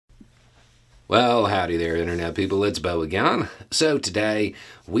Well, howdy there, Internet people. It's Beau again. So today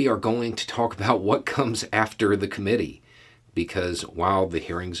we are going to talk about what comes after the committee. Because while the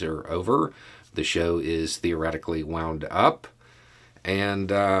hearings are over, the show is theoretically wound up.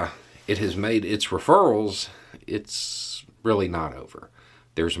 And it has made its referrals. It's really not over.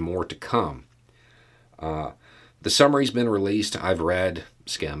 There's more to come. The summary's been released. I've read,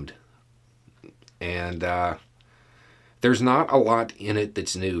 skimmed. And there's not a lot in it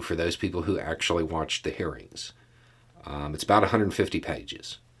that's new for those people who actually watched the hearings. It's about 150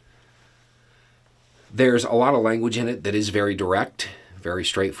 pages. There's a lot of language in it that is very direct, very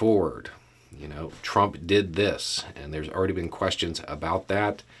straightforward. You know, Trump did this, and there's already been questions about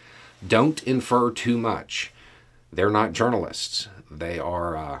that. Don't infer too much. They're not journalists. They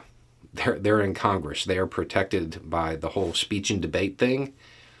are, they're in Congress. They are protected by the whole speech and debate thing.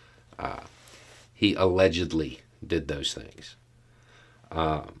 He allegedly did those things.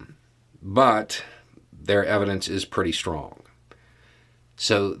 But their evidence is pretty strong.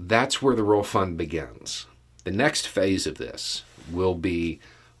 So that's where the real fun begins. The next phase of this will be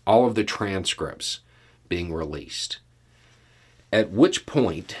all of the transcripts being released. At which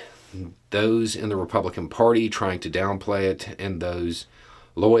point, those in the Republican Party trying to downplay it and those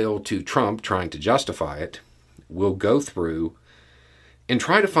loyal to Trump trying to justify it will go through and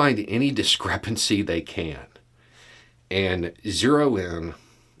try to find any discrepancy they can and zero in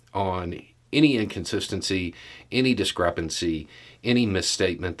on any inconsistency, any discrepancy, any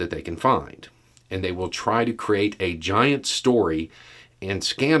misstatement that they can find. And they will try to create a giant story and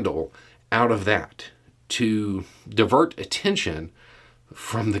scandal out of that to divert attention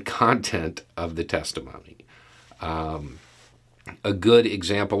from the content of the testimony. A good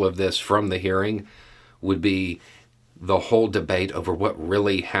example of this from the hearing would be the whole debate over what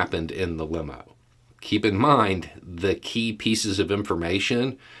really happened in the limo. Keep in mind, the key pieces of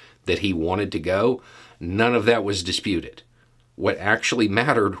information that he wanted to go, none of that was disputed. What actually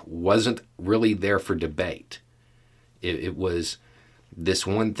mattered wasn't really there for debate. It was this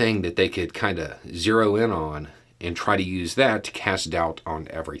one thing that they could kind of zero in on and try to use that to cast doubt on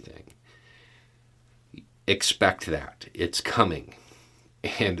everything. Expect that. It's coming.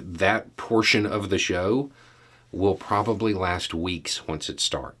 And that portion of the show will probably last weeks once it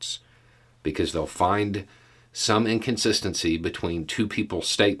starts, because they'll find some inconsistency between two people's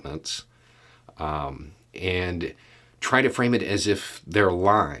statements and try to frame it as if they're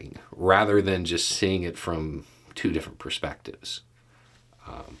lying rather than just seeing it from two different perspectives.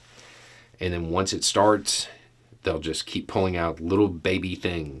 And then once it starts, they'll just keep pulling out little baby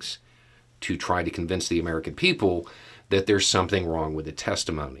things to try to convince the American people that there's something wrong with the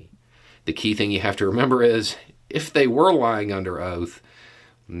testimony. The key thing you have to remember is, if they were lying under oath,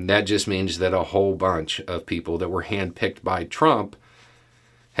 that just means that a whole bunch of people that were handpicked by Trump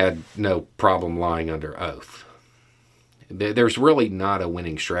had no problem lying under oath. There's really not a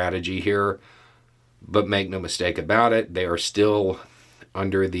winning strategy here, but make no mistake about it, they are still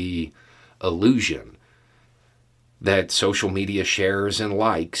under the illusion that social media shares and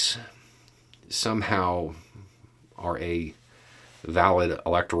likes somehow are a valid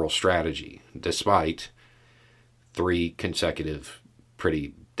electoral strategy, despite 3 consecutive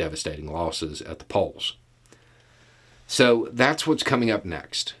pretty devastating losses at the polls. So that's what's coming up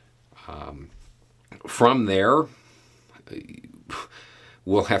next. From there,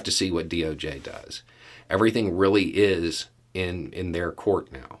 we'll have to see what DOJ does. Everything really is in their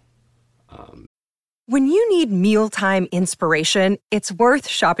court now. When you need mealtime inspiration, it's worth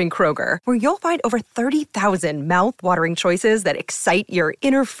shopping Kroger, where you'll find over 30,000 mouth-watering choices that excite your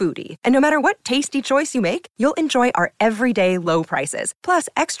inner foodie. And no matter what tasty choice you make, you'll enjoy our everyday low prices, plus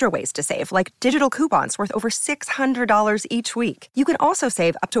extra ways to save, like digital coupons worth over $600 each week. You can also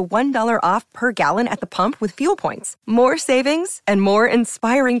save up to $1 off per gallon at the pump with fuel points. More savings and more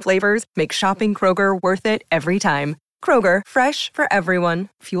inspiring flavors make shopping Kroger worth it every time. Kroger, fresh for everyone.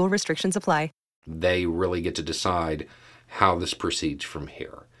 Fuel restrictions apply. They really get to decide how this proceeds from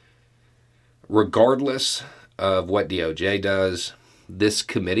here. Regardless of what DOJ does, this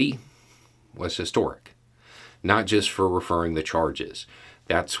committee was historic. Not just for referring the charges.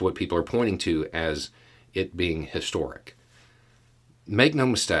 That's what people are pointing to as it being historic. Make no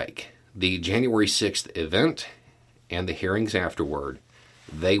mistake, the January 6th event and the hearings afterward,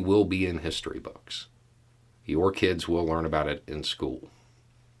 they will be in history books. Your kids will learn about it in school.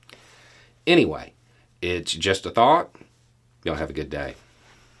 Anyway, it's just a thought. Y'all have a good day.